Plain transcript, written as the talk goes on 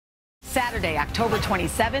Saturday, October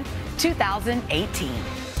 27, 2018.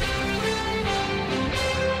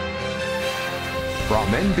 From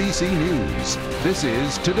NBC News, this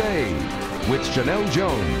is Today with Janelle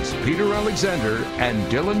Jones, Peter Alexander, and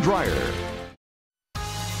Dylan Dreyer.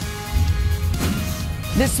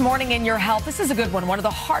 This morning in your health, this is a good one. One of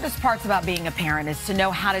the hardest parts about being a parent is to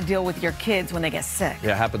know how to deal with your kids when they get sick.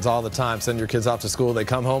 Yeah, it happens all the time. Send your kids off to school, they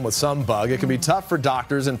come home with some bug. It can be tough for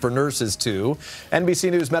doctors and for nurses, too.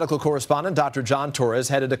 NBC News medical correspondent Dr. John Torres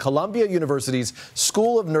headed to Columbia University's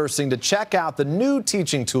School of Nursing to check out the new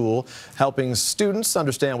teaching tool, helping students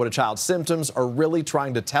understand what a child's symptoms are really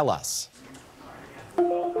trying to tell us.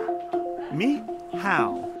 Meet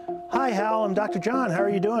Hal. Hi, Hal. I'm Dr. John. How are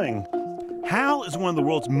you doing? Hal is one of the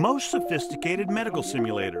world's most sophisticated medical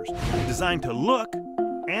simulators, designed to look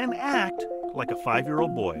and act like a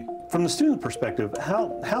 5-year-old boy. From the student perspective,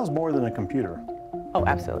 Hal's more than a computer. Oh,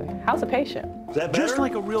 absolutely. How's a patient? Is that better? Just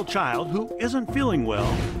like a real child who isn't feeling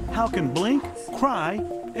well, Hal can blink, cry,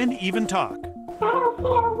 and even talk. I don't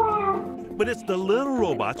feel well. But it's the little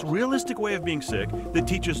robot's realistic way of being sick that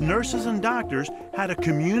teaches nurses and doctors how to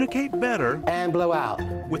communicate better and blow out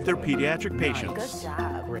with their pediatric patients. Good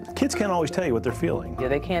job. Kids can't always tell you what they're feeling. Yeah,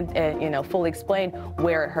 they can't, fully explain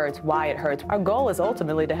where it hurts, why it hurts. Our goal is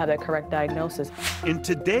ultimately to have that correct diagnosis. In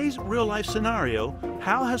today's real-life scenario,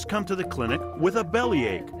 Hal has come to the clinic with a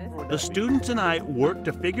bellyache. The students and I work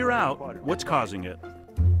to figure out what's causing it.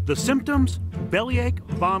 The symptoms: bellyache,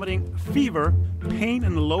 vomiting, fever, pain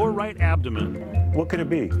in the lower right abdomen. What could it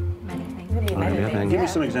be? Give me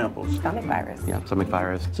some examples. Stomach virus. Yeah, stomach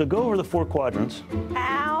virus. So go over the 4 quadrants.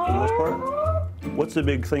 Ow. For the most part. What's the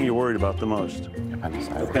big thing you're worried about the most?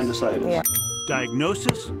 Appendicitis. Appendicitis. Yeah.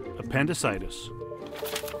 Diagnosis: appendicitis.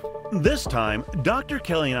 This time, Dr.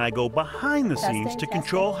 Kelly and I go behind the scenes to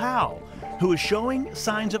control Hal, who is showing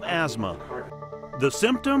signs of asthma. The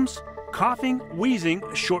symptoms: coughing, wheezing,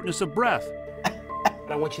 shortness of breath.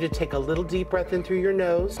 I want you to take a little deep breath in through your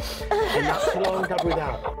nose and not too long to breathe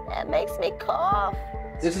out. That makes me cough.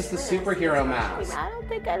 This is the superhero mask. I don't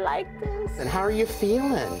think I like this. And how are you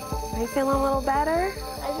feeling? Are you feeling a little better?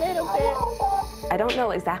 A little bit. I don't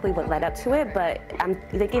know exactly what led up to it, but I'm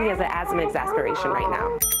thinking he has an asthma exasperation right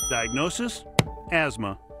now. Diagnosis: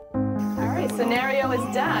 asthma. All right, scenario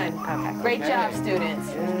is done. Okay. Great job,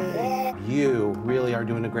 students. You really are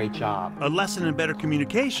doing a great job. A lesson in better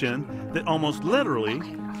communication that almost literally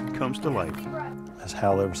comes to life. Has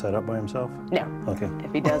Hal ever sat up by himself? No. Okay.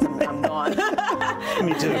 If he does, I'm gone.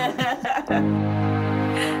 Me too.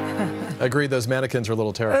 Agreed, those mannequins are a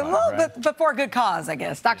little terrifying, Well, right? but for a good cause, I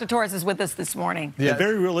guess. Dr. Torres is with us this morning. Yeah,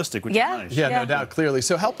 very realistic, which is nice. Yeah, no doubt, clearly.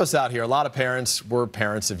 So help us out here. A lot of parents, we're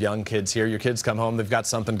parents of young kids here. Your kids come home, they've got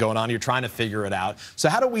something going on, you're trying to figure it out. So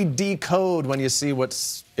how do we decode when you see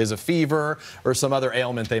what's a fever or some other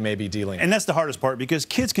ailment they may be dealing with? And that's the hardest part, because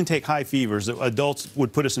kids can take high fevers that adults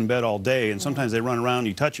would put us in bed all day, and sometimes they run around,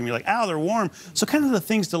 you touch them, you're like, ow, they're warm. So kind of the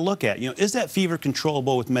things to look at, is that fever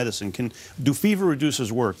controllable with medicine? Do fever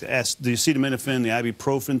reducers work? The acetaminophen, the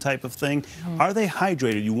ibuprofen type of thing. Are they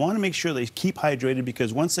hydrated? You want to make sure they keep hydrated,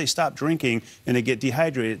 because once they stop drinking and they get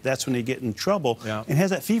dehydrated, that's when they get in trouble. Yeah. And has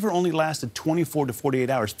that fever only lasted 24 to 48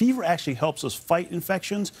 hours? Fever actually helps us fight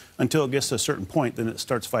infections until it gets to a certain point, then it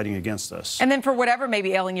starts fighting against us. And then for whatever may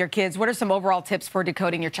be ailing your kids, what are some overall tips for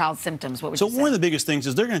decoding your child's symptoms? What would you say? So one of the biggest things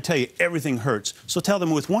is they're going to tell you everything hurts. So tell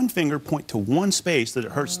them with one finger, point to one space that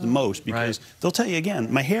it hurts the most, because they'll tell you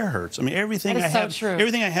again, my hair hurts. I mean, everything I have,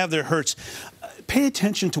 everything I have there hurts. Pay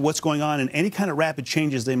attention to what's going on and any kind of rapid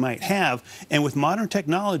changes they might have. And with modern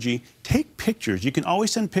technology, take pictures. You can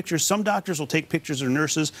always send pictures. Some doctors will take pictures, or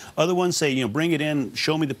nurses. Other ones say, bring it in,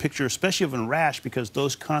 show me the picture, especially of a rash, because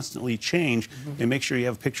those constantly change. And make sure you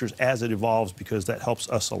have pictures as it evolves, because that helps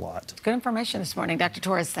us a lot. Good information this morning. Dr.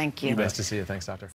 Torres, thank you. Nice to see you. Thanks, Doctor.